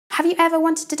Have you ever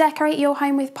wanted to decorate your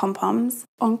home with pom-poms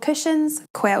on cushions,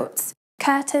 quilts,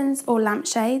 curtains or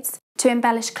lampshades, to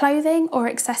embellish clothing or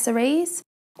accessories,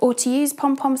 or to use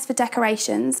pom-poms for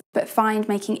decorations but find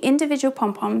making individual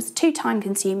pom-poms too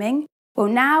time-consuming? Well,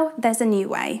 now there's a new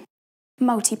way.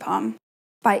 Multipom,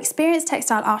 by experienced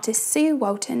textile artist Sue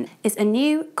Walton, is a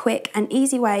new, quick and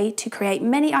easy way to create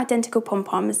many identical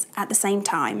pom-poms at the same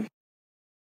time.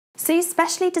 Sue's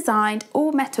specially designed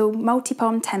all-metal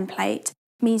Multipom template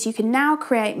means you can now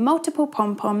create multiple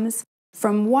pom-poms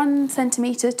from 1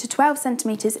 cm to 12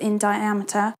 cm in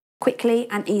diameter quickly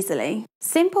and easily.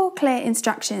 Simple, clear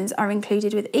instructions are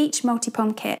included with each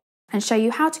Multipom kit and show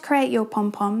you how to create your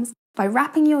pom-poms by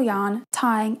wrapping your yarn,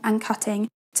 tying and cutting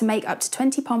to make up to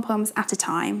 20 pom-poms at a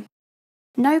time.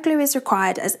 No glue is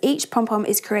required as each pom-pom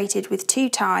is created with 2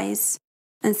 ties,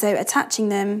 and so attaching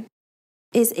them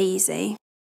is easy.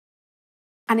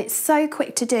 And it's so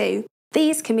quick to do.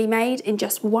 These can be made in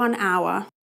just 1 hour.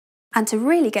 And to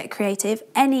really get creative,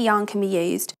 any yarn can be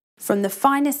used, from the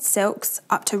finest silks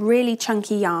up to really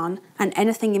chunky yarn and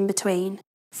anything in between.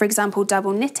 For example,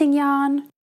 double knitting yarn,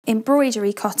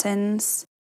 embroidery cottons,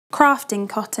 crafting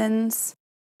cottons,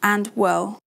 and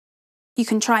wool. You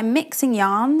can try mixing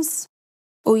yarns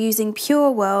or using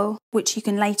pure wool, which you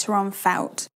can later on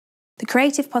felt. The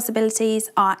creative possibilities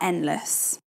are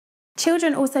endless.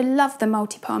 Children also love the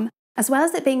Multipom. As well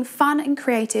as it being fun and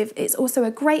creative, it's also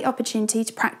a great opportunity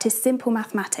to practice simple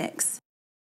mathematics.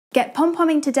 Get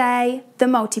pom-pomming today the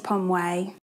Multipom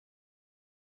way.